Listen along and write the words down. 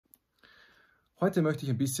Heute möchte ich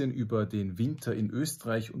ein bisschen über den Winter in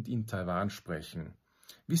Österreich und in Taiwan sprechen.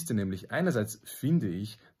 Wisst ihr nämlich, einerseits finde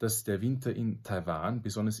ich, dass der Winter in Taiwan,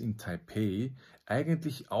 besonders in Taipei,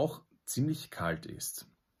 eigentlich auch ziemlich kalt ist.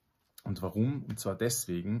 Und warum? Und zwar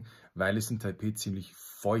deswegen, weil es in Taipei ziemlich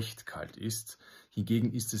feucht kalt ist.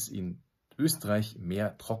 Hingegen ist es in Österreich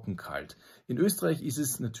mehr trockenkalt. In Österreich ist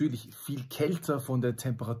es natürlich viel kälter von der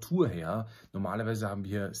Temperatur her. Normalerweise haben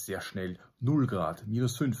wir sehr schnell 0 Grad,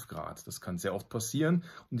 -5 Grad. Das kann sehr oft passieren.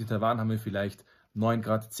 Und in Taiwan haben wir vielleicht 9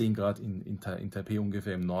 Grad, 10 Grad in Taipei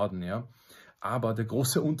ungefähr im Norden. Ja. Aber der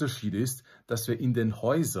große Unterschied ist, dass wir in den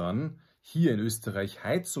Häusern hier in Österreich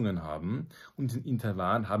Heizungen haben und in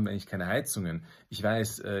Taiwan haben wir eigentlich keine Heizungen. Ich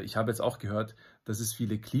weiß, ich habe jetzt auch gehört, dass es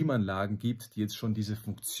viele Klimaanlagen gibt, die jetzt schon diese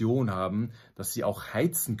Funktion haben, dass sie auch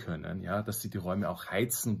heizen können, ja, dass sie die Räume auch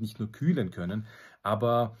heizen und nicht nur kühlen können.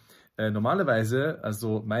 Aber normalerweise,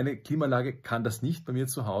 also meine Klimaanlage kann das nicht bei mir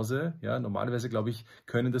zu Hause. Ja, normalerweise, glaube ich,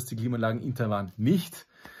 können das die Klimaanlagen in Taiwan nicht.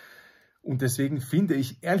 Und deswegen finde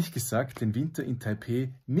ich, ehrlich gesagt, den Winter in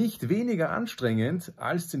Taipei nicht weniger anstrengend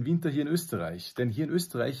als den Winter hier in Österreich. Denn hier in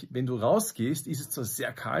Österreich, wenn du rausgehst, ist es zwar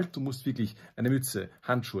sehr kalt, du musst wirklich eine Mütze,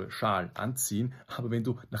 Handschuhe, Schal anziehen, aber wenn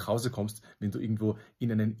du nach Hause kommst, wenn du irgendwo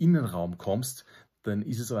in einen Innenraum kommst, dann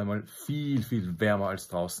ist es auf einmal viel, viel wärmer als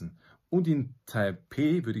draußen. Und in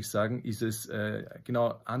Taipei, würde ich sagen, ist es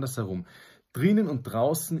genau andersherum. Drinnen und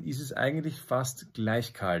draußen ist es eigentlich fast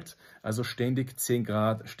gleich kalt. Also ständig 10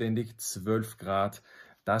 Grad, ständig 12 Grad.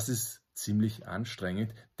 Das ist ziemlich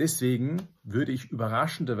anstrengend. Deswegen würde ich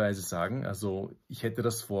überraschenderweise sagen, also ich hätte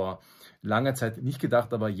das vor langer Zeit nicht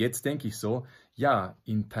gedacht, aber jetzt denke ich so, ja,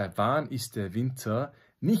 in Taiwan ist der Winter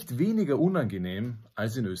nicht weniger unangenehm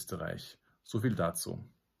als in Österreich. So viel dazu.